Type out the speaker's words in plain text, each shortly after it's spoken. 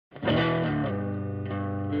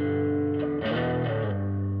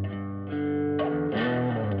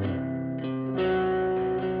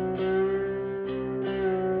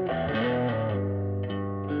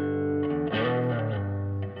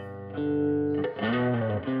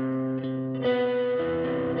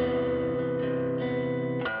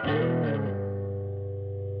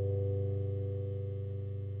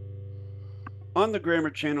on the grammar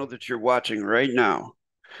channel that you're watching right now,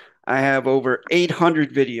 I have over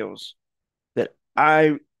 800 videos that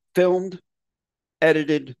I filmed,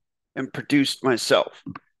 edited, and produced myself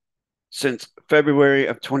since February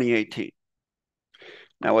of 2018.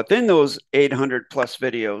 Now, within those 800 plus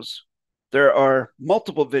videos, there are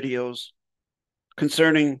multiple videos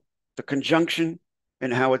concerning the conjunction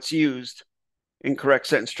and how it's used in correct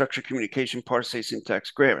sentence structure, communication, parse, syntax,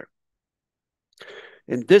 grammar.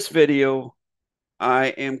 In this video, I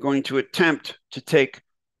am going to attempt to take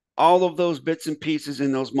all of those bits and pieces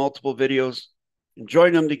in those multiple videos and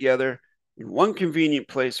join them together in one convenient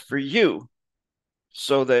place for you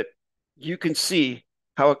so that you can see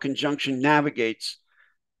how a conjunction navigates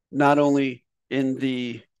not only in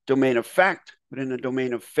the domain of fact, but in the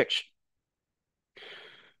domain of fiction.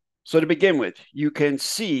 So to begin with, you can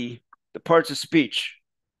see the parts of speech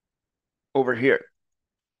over here.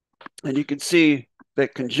 And you can see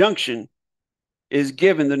that conjunction is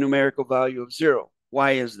given the numerical value of 0.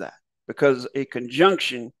 Why is that? Because a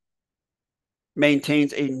conjunction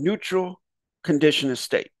maintains a neutral condition of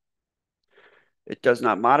state. It does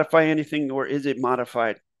not modify anything, nor is it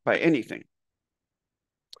modified by anything.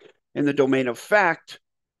 In the domain of fact,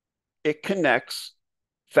 it connects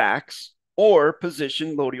facts or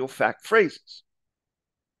position loadial fact phrases.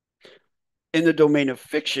 In the domain of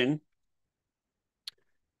fiction,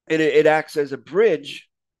 it acts as a bridge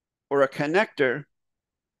or a connector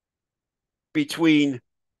between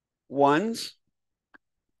ones,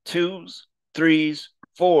 twos, threes,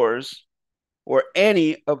 fours, or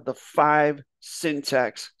any of the 5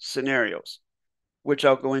 syntax scenarios, which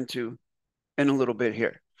I'll go into in a little bit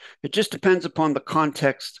here. It just depends upon the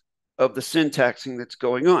context of the syntaxing that's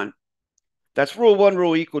going on. That's rule 1,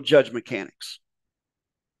 rule equal judge mechanics.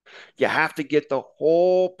 You have to get the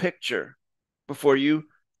whole picture before you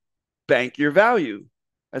bank your value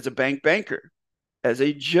as a banker, as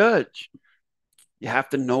a judge. You have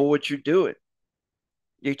to know what you're doing.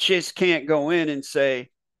 You just can't go in and say,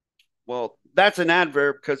 well, that's an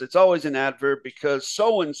adverb because it's always an adverb because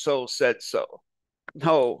so-and-so said so.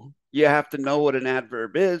 No, you have to know what an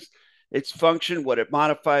adverb is, its function, what it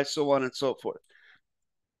modifies, so on and so forth.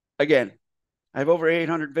 Again, I have over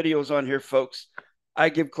 800 videos on here, folks. I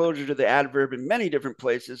give closure to the adverb in many different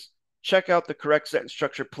places. Check out the correct sentence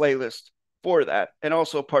structure playlist for that, and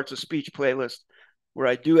also parts of speech playlist where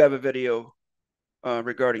I do have a video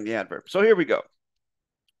regarding the adverb. So here we go.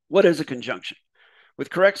 What is a conjunction? With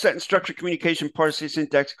correct sentence structure, communication, parse,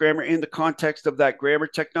 syntax, grammar, in the context of that grammar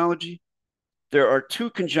technology, there are 2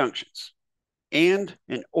 conjunctions, and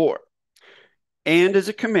or. And is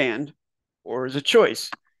a command, or is a choice.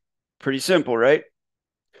 Pretty simple, right?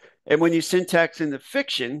 And when you syntax in the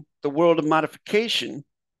fiction, the world of modification,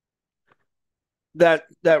 that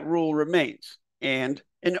rule remains. And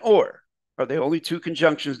or are the only 2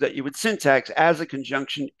 conjunctions that you would syntax as a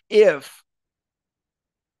conjunction if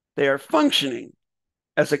they are functioning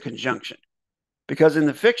as a conjunction. Because in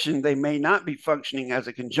the fiction, they may not be functioning as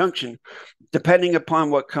a conjunction, depending upon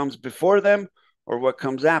what comes before them or what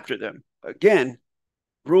comes after them. Again,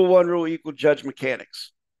 rule 1, rule equal judge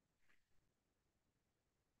mechanics.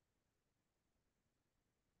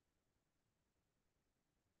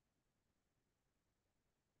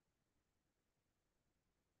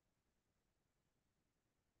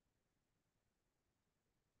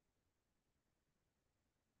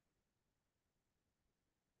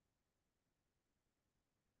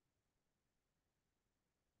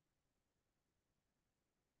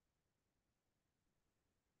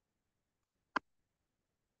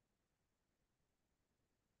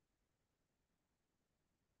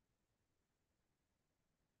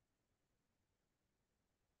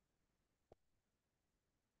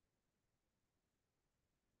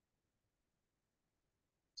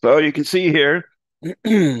 So you can see here,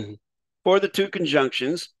 for the 2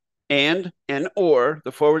 conjunctions, and or,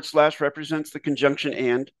 the forward slash represents the conjunction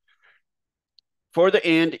and. For the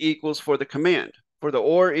and equals for the command. For the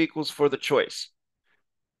or equals for the choice.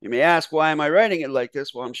 You may ask, why am I writing it like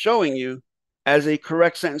this? Well, I'm showing you as a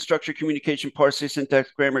correct sentence structure, communication, parse, syntax,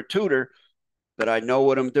 grammar tutor that I know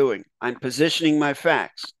what I'm doing. I'm positioning my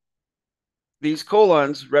facts. These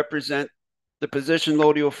colons represent the position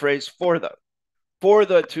loadial phrase for the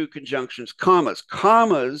 2 conjunctions, commas.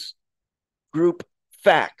 Commas group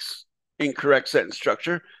facts in correct sentence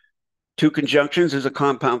structure. 2 conjunctions is a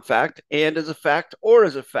compound fact, and as a fact, or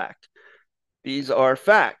as a fact. These are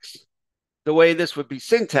facts. The way this would be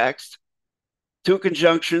syntaxed, 2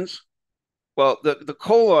 conjunctions, well, the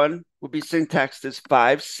colon would be syntaxed as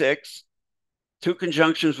 5, 6. 2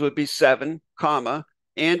 conjunctions would be 7, comma,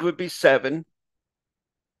 and would be 7.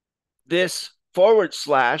 This forward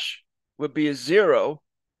slash would be a 0.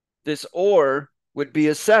 This or would be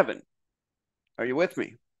a 7. Are you with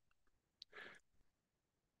me?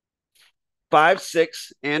 5,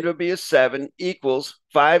 6, and would be a 7 equals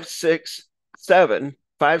 5, 6, 7.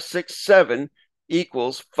 5, 6, 7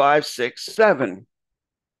 equals 5, 6, 7.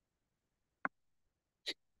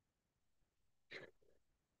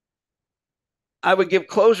 I would give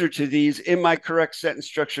closure to these in my correct sentence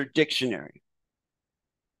structure dictionary.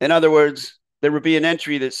 In other words, there would be an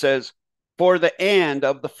entry that says, for the and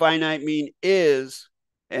of the finite mean is,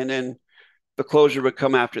 and then the closure would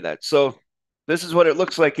come after that. So this is what it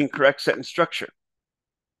looks like in correct sentence structure.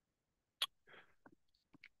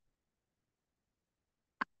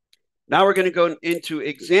 Now we're going to go into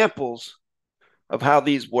examples of how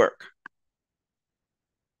these work.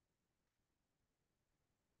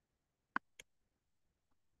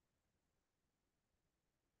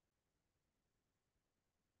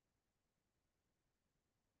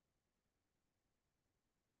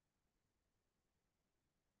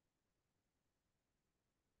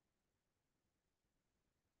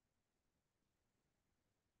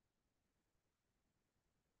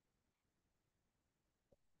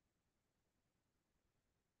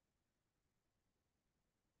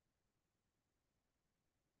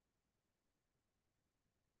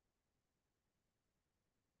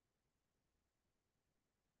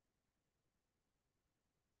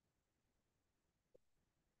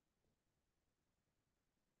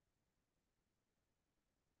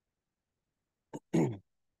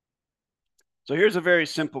 So here's a very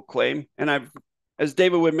simple claim, and as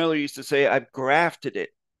David-Wynn Miller used to say, I've grafted it.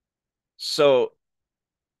 So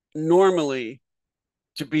normally,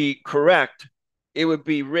 to be correct, it would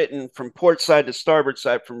be written from port side to starboard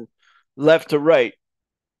side, from left to right,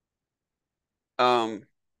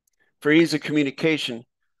 for ease of communication.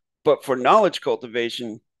 But for knowledge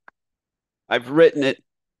cultivation, I've written it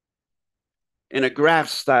in a graph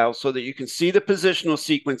style so that you can see the positional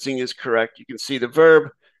sequencing is correct. You can see the verb,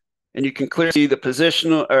 and you can clearly see the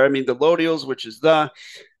positional, or I mean the lodials, which is the,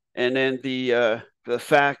 and then the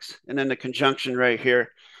facts, and then the conjunction right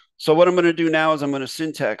here. So what I'm going to do now is I'm going to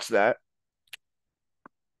syntax that.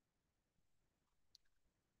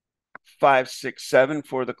 5, 6, 7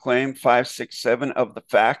 for the claim. 5, 6, 7 of the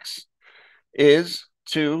facts is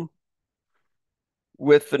to,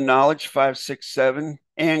 with the knowledge 5, 6, 7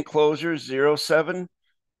 and closure 0, 7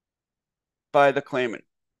 by the claimant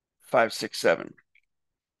 5, 6, 7.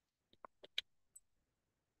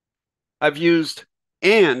 I've used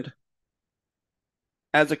and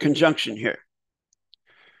as a conjunction here.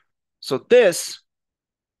 So this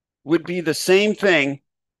would be the same thing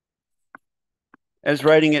as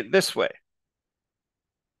writing it this way.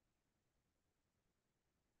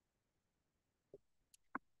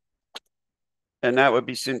 And that would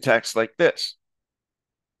be syntax like this.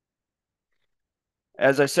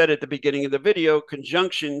 As I said at the beginning of the video,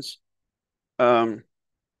 conjunctions in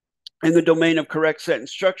the domain of correct sentence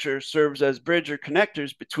structure serves as bridge or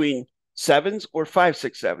connectors between 7s or 5,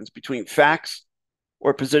 6, 7s, between facts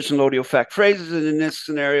or position lodial fact phrases. And in this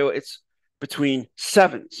scenario, it's between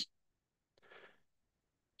 7s.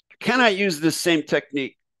 Can I use this same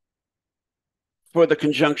technique for the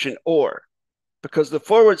conjunction or? Because the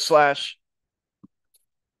forward slash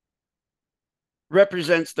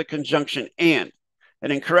represents the conjunction and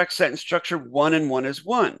in correct sentence structure, 1 and 1 is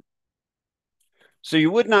 1. So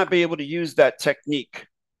you would not be able to use that technique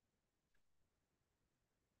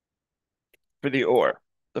for the or,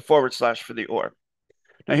 the forward slash for the or.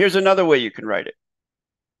 Now here's another way you can write it.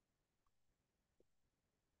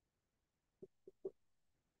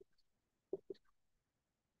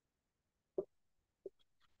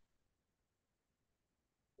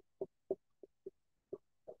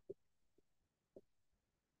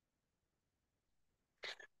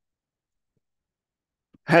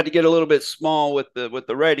 Had to get a little bit small with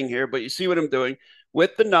the writing here, but you see what I'm doing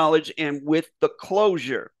with the knowledge and with the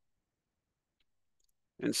closure.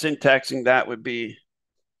 And syntaxing that would be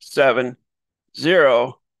 7,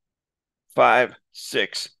 0, 5,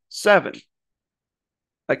 6, 7.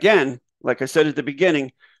 Again, like I said at the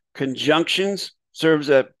beginning, conjunctions serves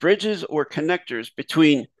as bridges or connectors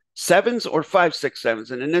between 7s or 5, 6,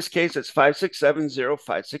 7s. And in this case, it's 5, 6, 7, 0,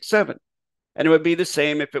 5, 6, 7. And it would be the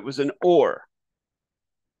same if it was an or.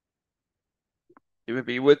 It would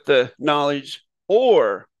be with the knowledge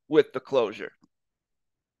or with the closure.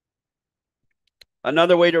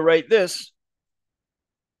 Another way to write this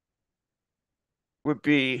would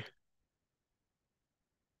be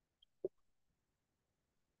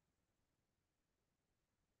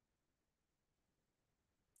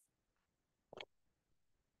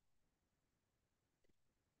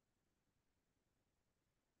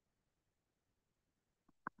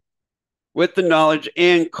with the knowledge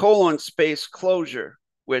and colon space closure,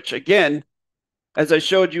 which again, as I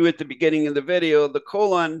showed you at the beginning of the video, the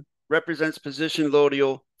colon represents position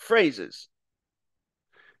loadial phrases.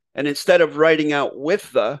 And instead of writing out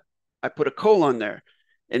with the, I put a colon there.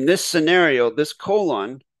 In this scenario, this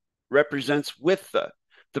colon represents with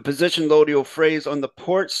the position loadial phrase on the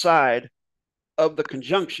port side of the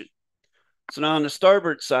conjunction. So now on the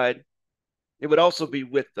starboard side, it would also be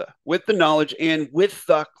with the knowledge and with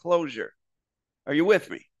the closure. Are you with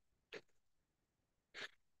me?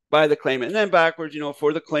 By the claimant. And then backwards,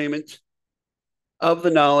 for the claimant, of the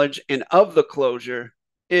knowledge and of the closure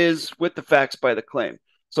is with the facts by the claim.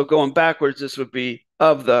 So going backwards, this would be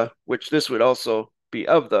of the, which this would also be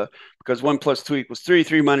of the, because 1 plus 2 equals 3,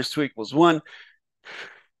 3 minus 2 equals 1.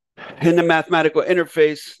 In the mathematical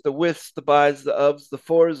interface, the withs, the bys, the ofs, the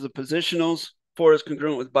fors, the positionals. For is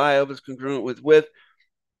congruent with by, of is congruent with.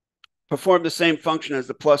 Perform the same function as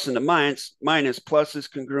the plus and the minus. Plus is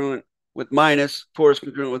congruent with minus. For is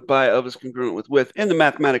congruent with by, of is congruent with in the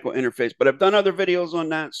mathematical interface. But I've done other videos on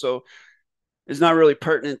that, so it's not really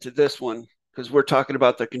pertinent to this one because we're talking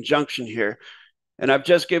about the conjunction here. And I've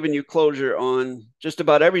just given you closure on just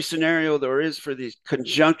about every scenario there is for the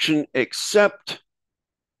conjunction except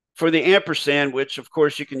for the ampersand, which of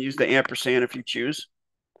course you can use the ampersand if you choose.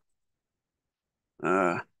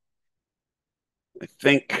 I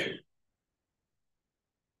think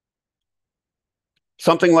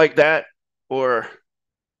something like that or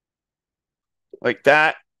like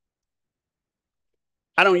that.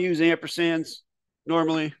 I don't use ampersands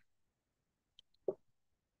normally.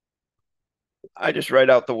 I just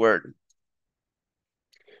write out the word.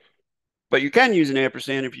 But you can use an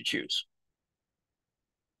ampersand if you choose.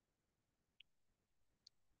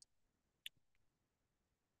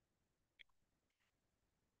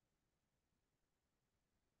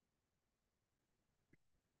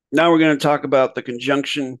 Now we're going to talk about the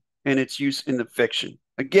conjunction and its use in the fiction.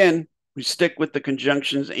 Again, we stick with the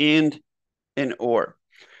conjunctions and or.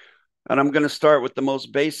 And I'm going to start with the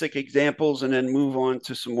most basic examples and then move on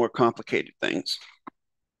to some more complicated things.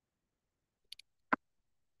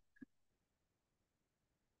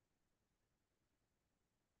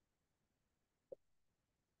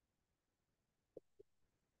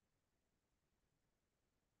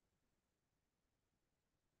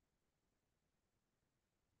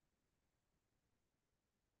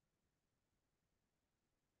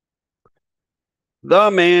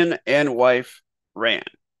 The man and wife ran.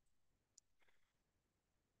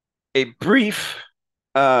 A brief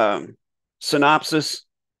synopsis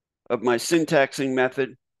of my syntaxing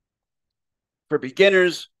method. For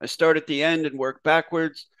beginners, I start at the end and work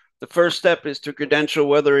backwards. The first step is to credential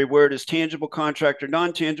whether a word is tangible contract or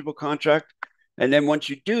non-tangible contract. And then once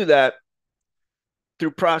you do that,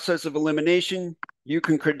 through process of elimination, you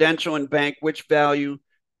can credential and bank which value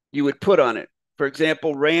you would put on it. For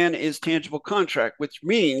example, ran is tangible contract, which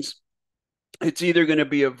means it's either going to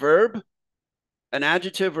be a verb, an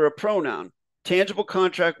adjective, or a pronoun. Tangible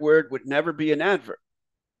contract word would never be an adverb.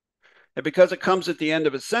 And because it comes at the end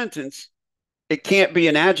of a sentence, it can't be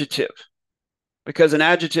an adjective because an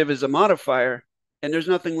adjective is a modifier and there's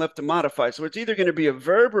nothing left to modify. So it's either going to be a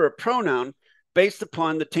verb or a pronoun based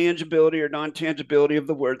upon the tangibility or non-tangibility of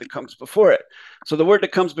the word that comes before it. So the word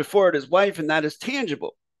that comes before it is wife, and that is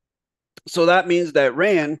tangible. So that means that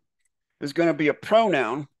ran is going to be a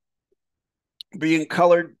pronoun being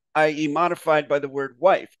colored, i.e. modified by the word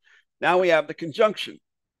wife. Now we have the conjunction.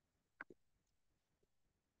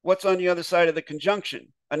 What's on the other side of the conjunction?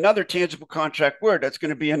 Another tangible contract word. That's going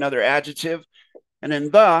to be another adjective. And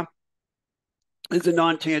then the is a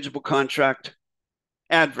non-tangible contract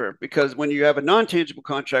adverb, because when you have a non-tangible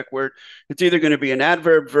contract word, it's either going to be an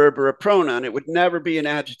adverb, verb, or a pronoun. It would never be an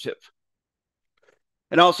adjective.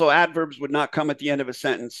 And also adverbs would not come at the end of a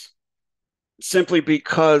sentence simply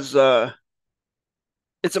because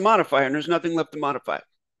it's a modifier and there's nothing left to modify.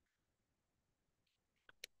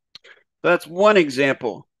 That's one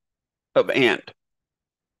example of and.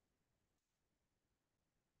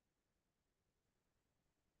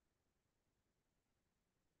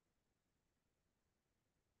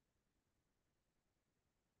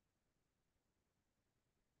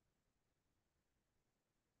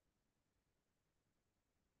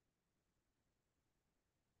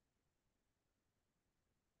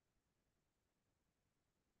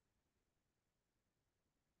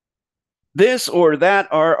 This or that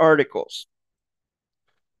are articles.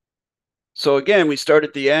 So again, we start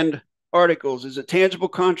at the end. Articles, is it tangible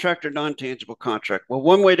contract or non-tangible contract? Well,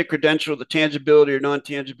 one way to credential the tangibility or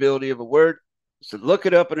non-tangibility of a word is to look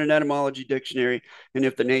it up in an etymology dictionary. And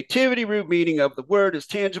if the nativity root meaning of the word is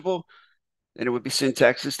tangible, and it would be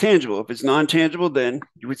syntaxed as tangible. If it's non-tangible, then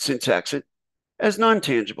you would syntax it as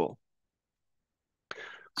non-tangible.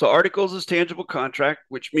 So articles is tangible contract,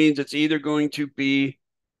 which means it's either going to be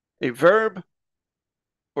a verb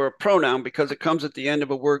or a pronoun because it comes at the end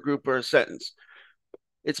of a word group or a sentence.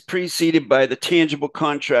 It's preceded by the tangible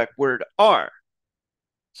contract word are.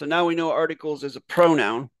 So now we know articles is a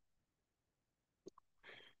pronoun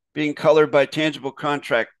being colored by tangible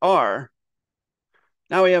contract are.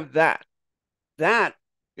 Now we have that. That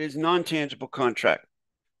is non-tangible contract.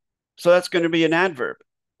 So that's going to be an adverb.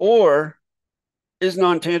 Or is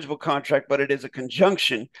non-tangible contract, but it is a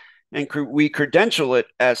conjunction, and we credential it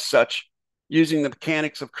as such using the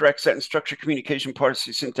mechanics of correct sentence structure, communication,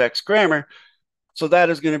 parsing, syntax, grammar. So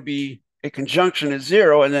that is going to be a conjunction as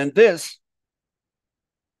 0, and then this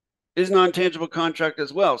is non-tangible contract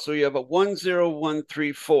as well. So you have a 1, 0, 1,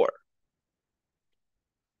 3, 4.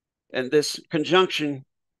 And this conjunction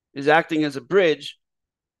is acting as a bridge,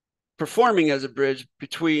 performing as a bridge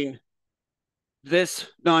between this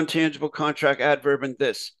non-tangible contract adverb and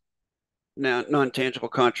this non-tangible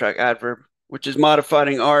contract adverb, which is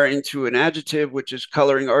modifying are into an adjective, which is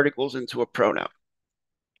coloring articles into a pronoun.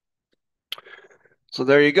 So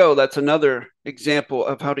there you go. That's another example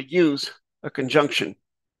of how to use a conjunction,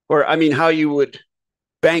 or I mean, how you would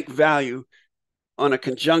bank value on a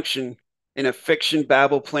conjunction in a fiction,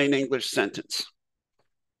 babble, plain English sentence.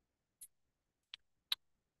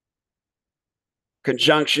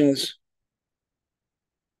 Conjunctions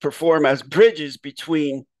perform as bridges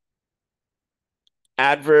between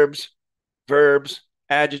adverbs, verbs,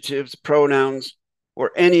 adjectives, pronouns,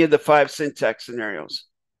 or any of the 5 syntax scenarios,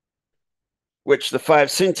 which the 5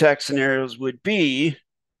 syntax scenarios would be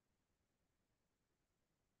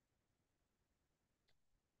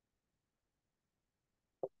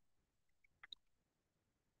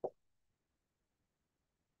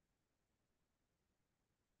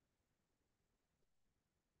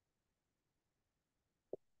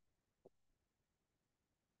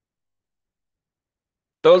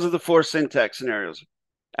those are the 4 syntax scenarios: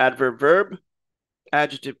 adverb, verb,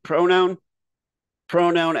 adjective, pronoun,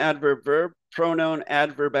 pronoun, adverb, verb, pronoun,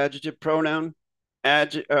 adverb, adjective, pronoun,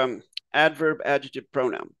 adverb, adjective,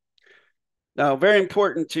 pronoun. Now, very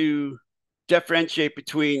important to differentiate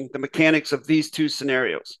between the mechanics of these 2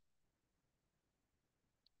 scenarios.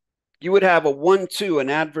 You would have a 1, 2,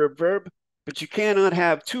 an adverb, verb, but you cannot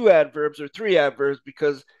have 2 adverbs or 3 adverbs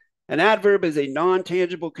because an adverb is a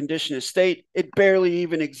non-tangible condition of state. It barely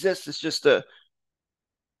even exists. It's just a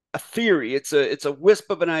theory. It's a wisp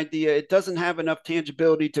of an idea. It doesn't have enough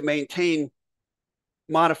tangibility to maintain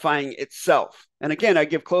modifying itself. And again, I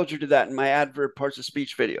give closure to that in my adverb parts of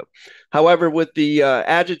speech video. However, with the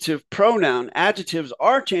adjective pronoun, adjectives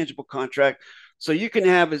are tangible contract. So you can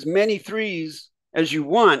have as many 3s as you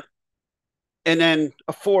want and then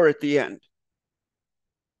a 4 at the end.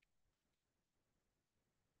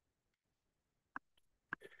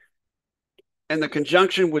 And the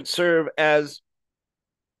conjunction would serve as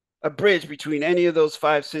a bridge between any of those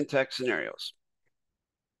 5 syntax scenarios.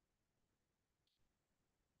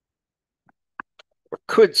 Or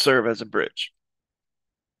could serve as a bridge.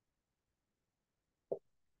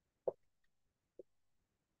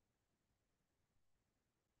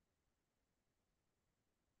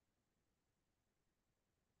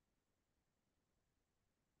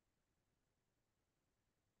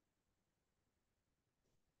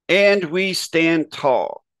 And we stand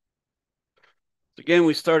tall. Again,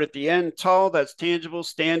 we start at the end. Tall, that's tangible.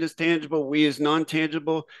 Stand is tangible. We is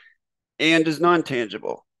non-tangible. And is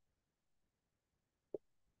non-tangible.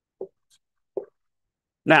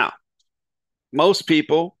 Now, most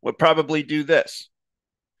people would probably do this,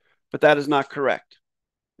 but that is not correct.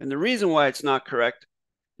 And the reason why it's not correct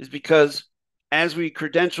is because as we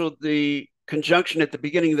credentialed the conjunction at the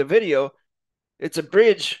beginning of the video, it's a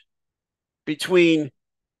bridge between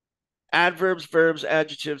adverbs, verbs,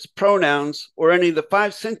 adjectives, pronouns, or any of the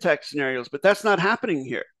 5 syntax scenarios, but that's not happening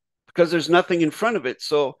here because there's nothing in front of it.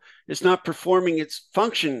 So it's not performing its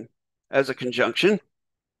function as a conjunction.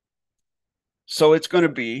 So it's going to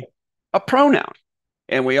be a pronoun.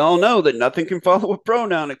 And we all know that nothing can follow a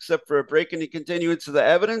pronoun except for a break in the continuance of the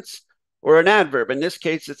evidence or an adverb. In this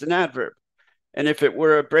case, it's an adverb. And if it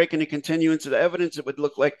were a break in the continuance of the evidence, it would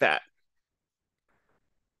look like that.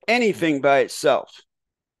 Anything by itself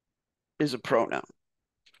is a pronoun.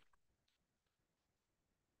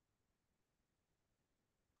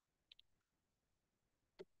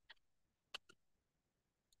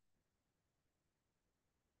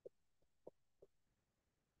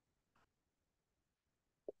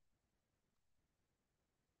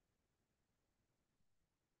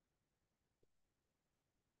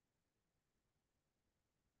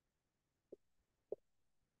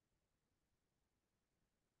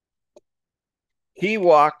 He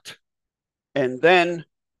walked and then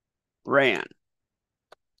ran.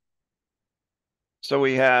 So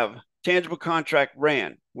we have tangible contract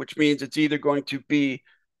ran, which means it's either going to be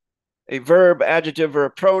a verb, adjective, or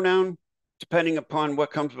a pronoun, depending upon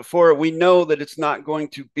what comes before it. We know that it's not going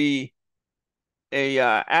to be a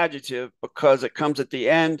adjective because it comes at the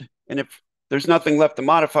end, and if there's nothing left to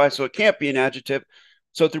modify, so it can't be an adjective.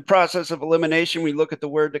 So through process of elimination, we look at the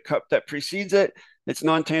word that precedes it. It's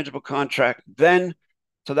non-tangible contract then.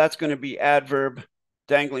 So that's going to be adverb,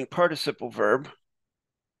 dangling participle verb.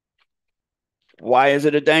 Why is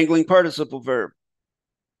it a dangling participle verb?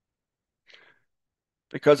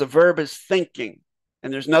 Because a verb is thinking,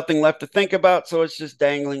 and there's nothing left to think about, so it's just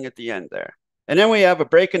dangling at the end there. And then we have a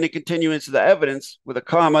break in the continuance of the evidence with a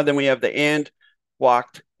comma. Then we have the and,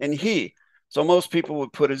 walked, and he. So most people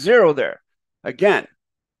would put a 0 there. Again,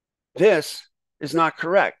 this is not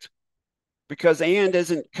correct because and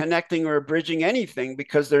isn't connecting or abridging anything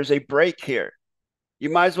because there's a break here. You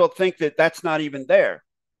might as well think that that's not even there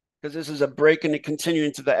because this is a break in the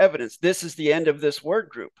continuance of the evidence. This is the end of this word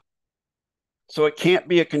group. So it can't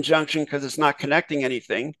be a conjunction because it's not connecting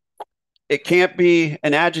anything. It can't be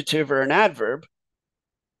an adjective or an adverb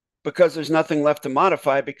because there's nothing left to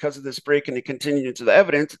modify because of this break in the continuance of the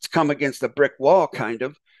evidence. It's come against a brick wall, kind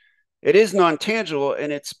of. It is non-tangible,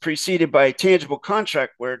 and it's preceded by a tangible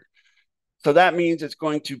contract word. So that means it's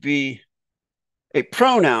going to be a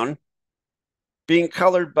pronoun being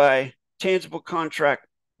colored by tangible contract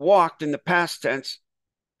walked in the past tense,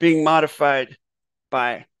 being modified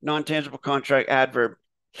by non-tangible contract adverb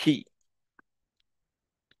he.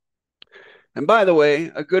 And by the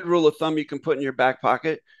way, a good rule of thumb you can put in your back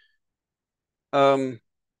pocket,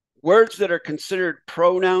 words that are considered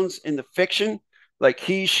pronouns in the fiction, like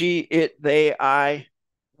he, she, it, they, I,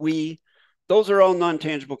 we, those are all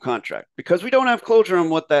non-tangible contract because we don't have closure on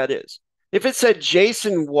what that is. If it said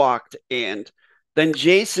Jason walked and, then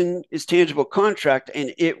Jason is tangible contract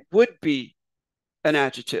and it would be an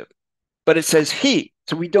adjective. But it says he,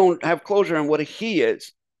 so we don't have closure on what a he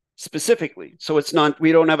is specifically. So it's not,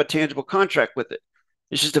 we don't have a tangible contract with it.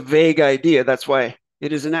 It's just a vague idea. That's why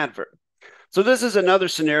it is an adverb. So this is another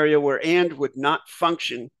scenario where and would not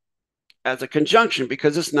function as a conjunction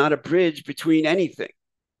because it's not a bridge between anything.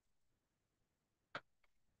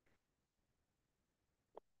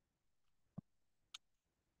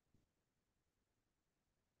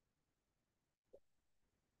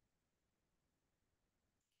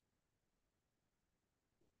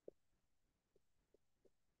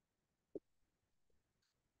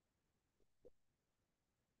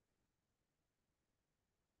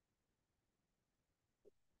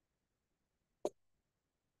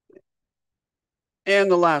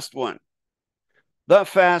 And the last one, the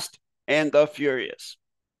fast and the furious.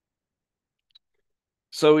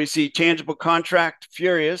 So we see tangible contract,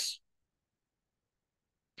 furious,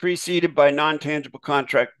 preceded by non-tangible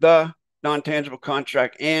contract, the, non-tangible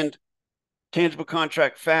contract, and tangible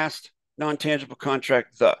contract, fast, non-tangible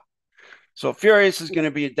contract, the. So furious is going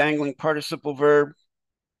to be a dangling participle verb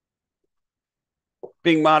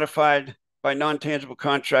being modified by non-tangible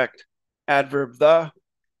contract, adverb, the.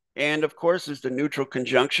 And of course, is the neutral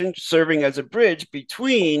conjunction serving as a bridge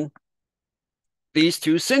between these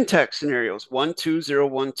two syntax scenarios, 1, 2, 0,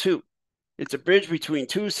 1, 2. It's a bridge between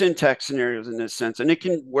two syntax scenarios in this sense, and it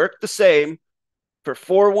can work the same for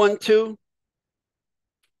 4, 1, 2,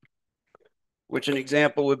 which an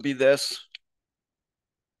example would be this.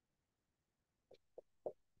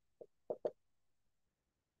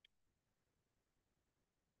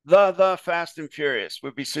 The fast and furious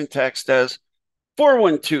would be syntaxed as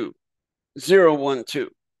 412, 012.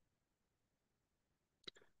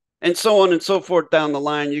 And so on and so forth down the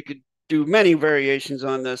line. You could do many variations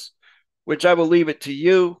on this, which I will leave it to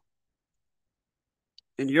you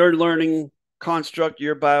in your learning construct,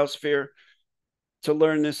 your biosphere, to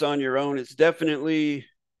learn this on your own. It's definitely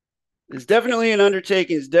an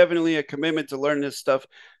undertaking. It's definitely a commitment to learn this stuff.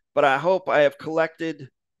 But I hope I have collected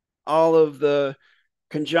all of the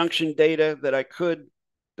conjunction data that I could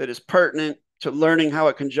that is pertinent to learning how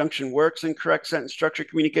a conjunction works in correct sentence structure,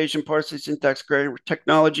 communication, parsing, syntax, grammar,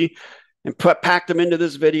 technology, and pack them into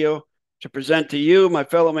this video to present to you, my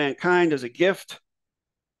fellow mankind, as a gift.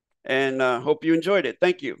 And hope you enjoyed it.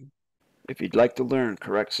 Thank you. If you'd like to learn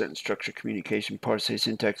correct sentence structure, communication, parsing,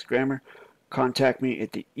 syntax, grammar, contact me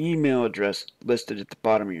at the email address listed at the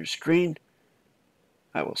bottom of your screen.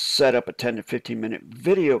 I will set up a 10 to 15 minute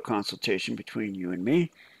video consultation between you and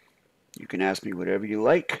me. You can ask me whatever you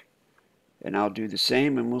like, and I'll do the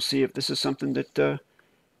same, and we'll see if this is something that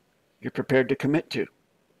you're prepared to commit to.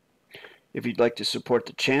 If you'd like to support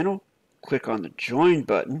the channel, click on the join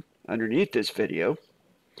button underneath this video,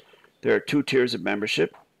 there are 2 tiers of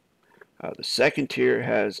membership. The second tier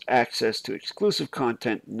has access to exclusive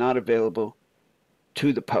content not available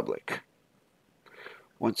to the public.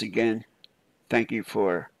 Once again, thank you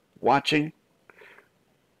for watching.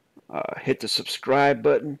 Hit the subscribe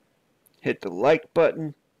button, hit the like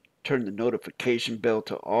button, turn the notification bell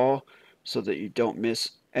to all so that you don't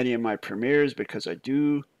miss any of my premieres, because I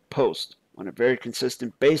do post on a very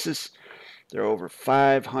consistent basis. There are over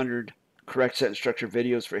 500 correct sentence structure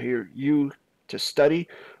videos for you to study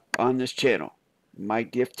on this channel. My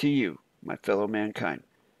gift to you, my fellow mankind.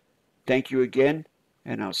 Thank you again,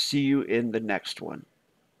 and I'll see you in the next one.